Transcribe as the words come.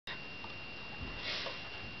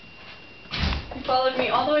followed me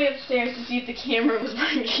all the way upstairs to see if the camera was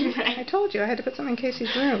working right. I told you I had to put something in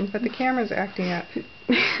Casey's room, but the camera's acting up.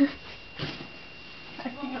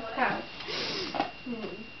 Acting up how?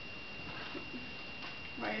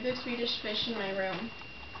 Why are there Swedish fish in my room?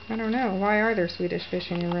 I don't know. Why are there Swedish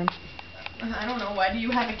fish in your room? I don't know. Why do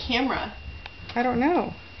you have a camera? I don't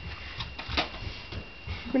know.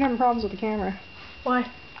 I've been having problems with the camera. Why?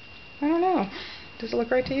 I don't know. Does it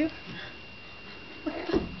look right to you?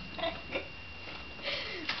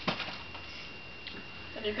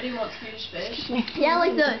 Anybody want Swedish fish? Yeah,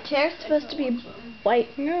 like the chair's supposed to be white.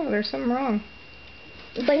 No, there's something wrong.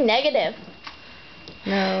 It's like negative.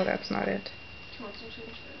 No, that's not it. Do you want some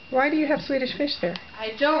Swedish fish? Why do you have Swedish fish there?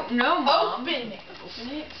 I don't know, Mom. Open it. Open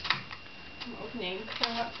it. I'm opening.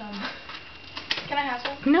 I want some. Can I have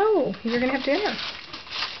some? No, you're going to have dinner.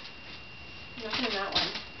 I'm opening that one.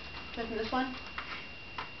 Open this one?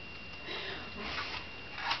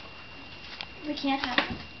 We can't have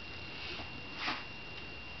it.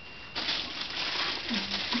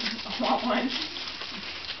 I want one.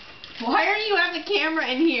 Why are you have the camera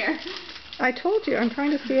in here? I told you, I'm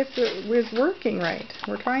trying to see if it was working right.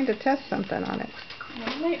 We're trying to test something on it.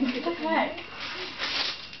 Wait, what the heck?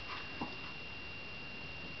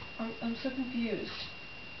 I'm so confused.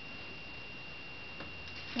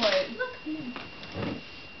 What? Look.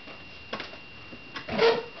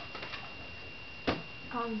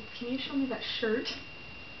 Can you show me that shirt?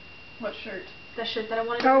 What shirt? That shirt that I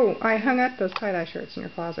wanted. Oh, I hung up those tie-dye shirts in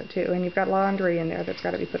your closet too, and you've got laundry in there that's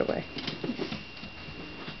got to be put away.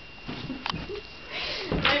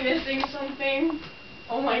 Am I missing something?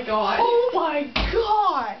 Oh my god. Oh my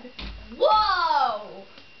god! Whoa!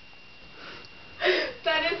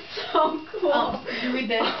 That is so cool. Read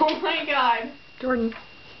this. Oh my god. Jordan,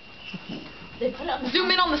 They put it on the Zoom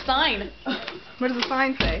in on the sign. what does the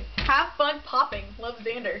sign say? Have fun popping. Love,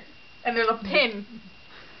 Xander. And there's a pin.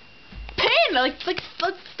 Pin! Like,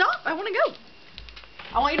 stop. I want to go.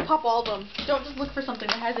 I want you to pop all of them. Don't just look for something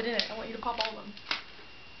that has it in it. I want you to pop all of them.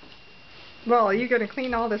 Well, are you going to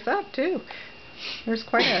clean all this up too? There's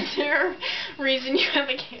quite a... Is there a reason you have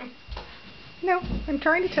a camera? No, I'm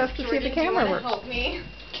trying to test to see if the camera works. Help me.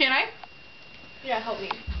 Can I? Yeah, help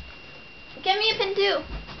me. Give me a pin too.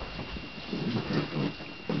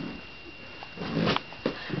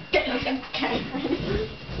 Okay.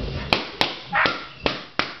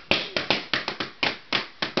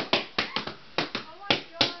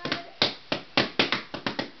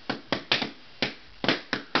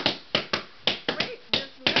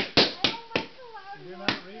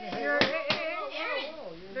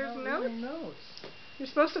 There's notes. You're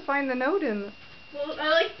supposed to find the note in the... Well, I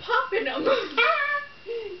like popping them.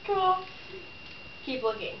 Cool. Keep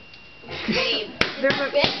looking. There's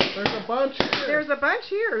a bunch here. There's a bunch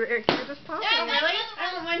here. You're just popping Oh, them. really?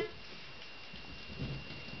 I want one.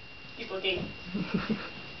 Keep looking.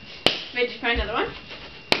 Wait, did you find another one?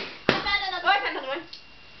 I found another Oh, I found another one.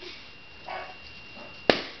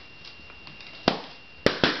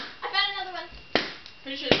 I found another one.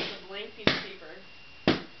 Pretty sure this is a blank piece of paper.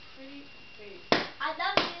 Wait. I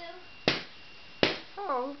love you.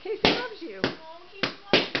 Oh, Casey loves you. Oh, keep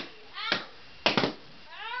loving me. Ow. Ow.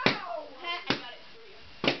 I got it for you.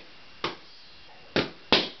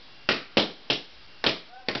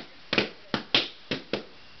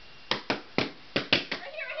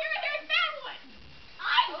 Right here. I found one.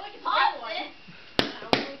 I popped it.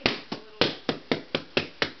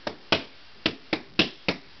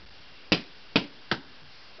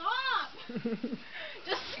 Stop.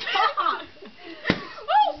 Just stop.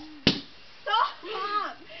 Woo!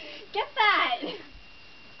 Stop. Get that.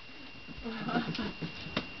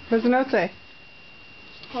 What does the note say?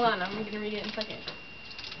 Hold on, I'm going to read it in a second.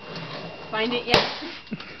 Find it? Yes.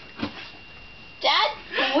 Dad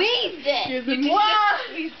squeezed it. Wow!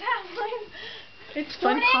 It's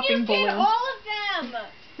fun Jordan, popping you did balloons. all of them.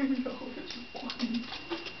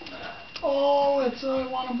 Oh, it's I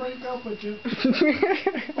want to break up with you.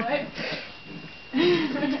 What?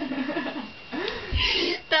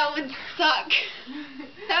 That would suck.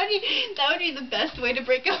 That would be the best way to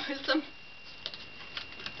break up with some.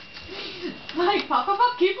 Like,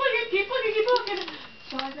 pop, keep looking.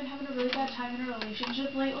 So I've been having a really bad time in a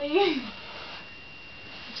relationship lately.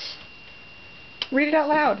 Read it out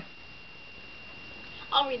loud.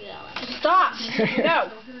 I'll read it out loud. Stop.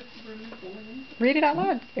 No. Read it out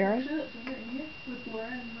loud, Aaron.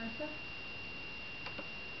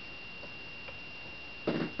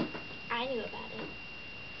 I knew about it.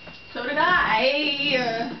 So did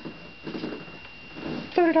I.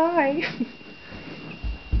 So did I.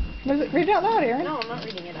 Read it out loud, Aaron. No, I'm not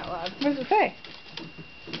reading it out loud. What does it say?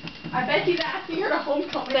 I bet he's asking her to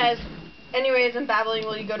homecoming. Says, Anyways, I'm babbling.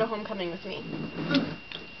 Will you go to homecoming with me?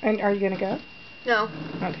 And are you going to go? No.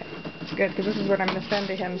 Okay. It's good, because this is what I'm going to send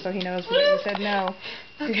to him so he knows that you said no.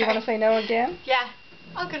 Did you want to say no again? Yeah.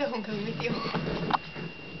 I'll go to homecoming with you.